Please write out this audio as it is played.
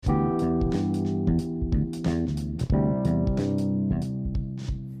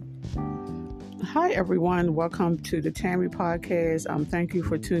Hi, everyone. Welcome to the Tammy Podcast. Thank you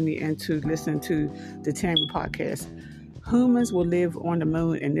for tuning in to listen to the Tammy Podcast. Humans will live on the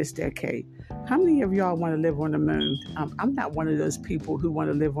moon in this decade. How many of y'all want to live on the moon? I'm not one of those people who want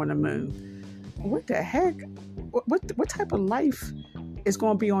to live on the moon. What the heck? What type of life is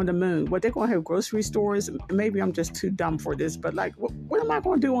going to be on the moon? What, they're going to have grocery stores? Maybe I'm just too dumb for this, but like, what am I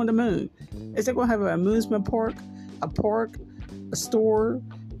going to do on the moon? Is they going to have an amusement park, a store?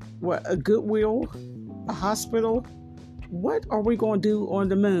 What, a Goodwill, a hospital? What are we going to do on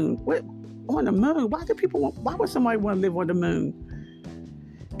the moon? What on the moon? Why would somebody want to live on the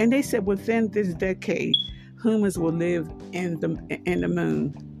moon? And they said within this decade, humans will live in the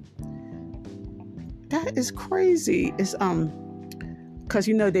moon. That is crazy. It's because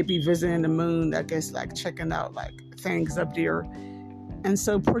they be visiting the moon, I guess, like checking out like things up there. And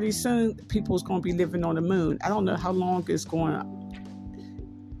so pretty soon people's going to be living on the moon. I don't know how long it's going to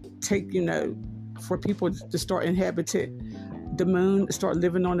take, for people to start inhabiting the moon, start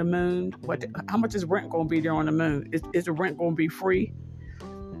living on the moon. How much is rent going to be there on the moon? Is the rent going to be free?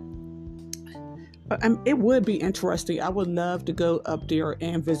 It would be interesting. I would love to go up there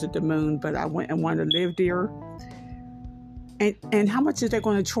and visit the moon, but I went and want to live there. And how much is they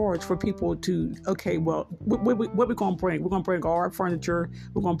going to charge for people to, okay, well, what we going to bring? We're going to bring our furniture.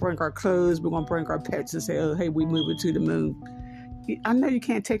 We're going to bring our clothes. We're going to bring our pets and say, oh, hey, we moving to the moon. I know you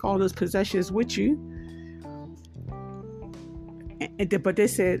can't take all those possessions with you. But they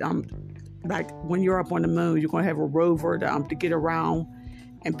said, like when you're up on the moon, you're going to have a rover to get around,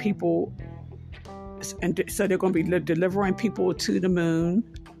 and people, and so they're going to be delivering people to the moon,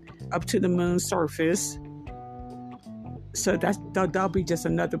 up to the moon's surface. So that'll be just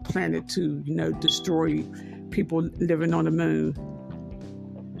another planet to, destroy people living on the moon.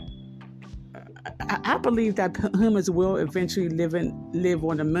 I believe that humans will eventually live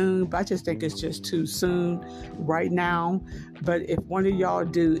on the moon, but I just think it's just too soon right now. But if one of y'all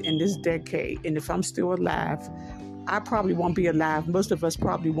do in this decade, and if I'm still alive, I probably won't be alive. Most of us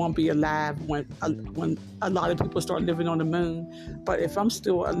probably won't be alive when a lot of people start living on the moon. But if I'm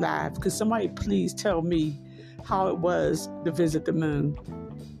still alive, could somebody please tell me how it was to visit the moon?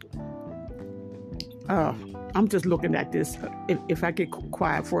 I'm just looking at this. If I get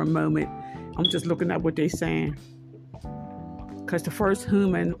quiet for a moment, I'm just looking at what they're saying. Because the first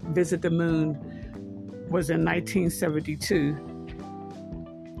human visit the moon was in 1972.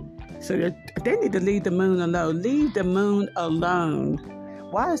 So they need to leave the moon alone. Leave the moon alone.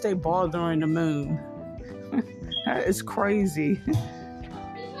 Why is they bothering the moon? That is crazy.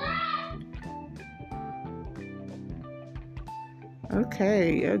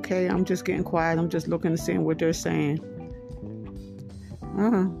 Okay. I'm just getting quiet. I'm just looking and seeing what they're saying.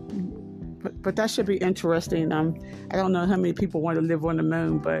 But that should be interesting. I don't know how many people want to live on the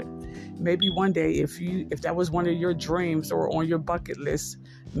moon, but maybe one day, if that was one of your dreams or on your bucket list,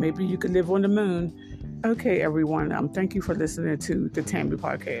 maybe you could live on the moon. Okay, everyone. Thank you for listening to the Tammy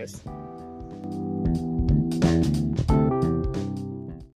Podcast.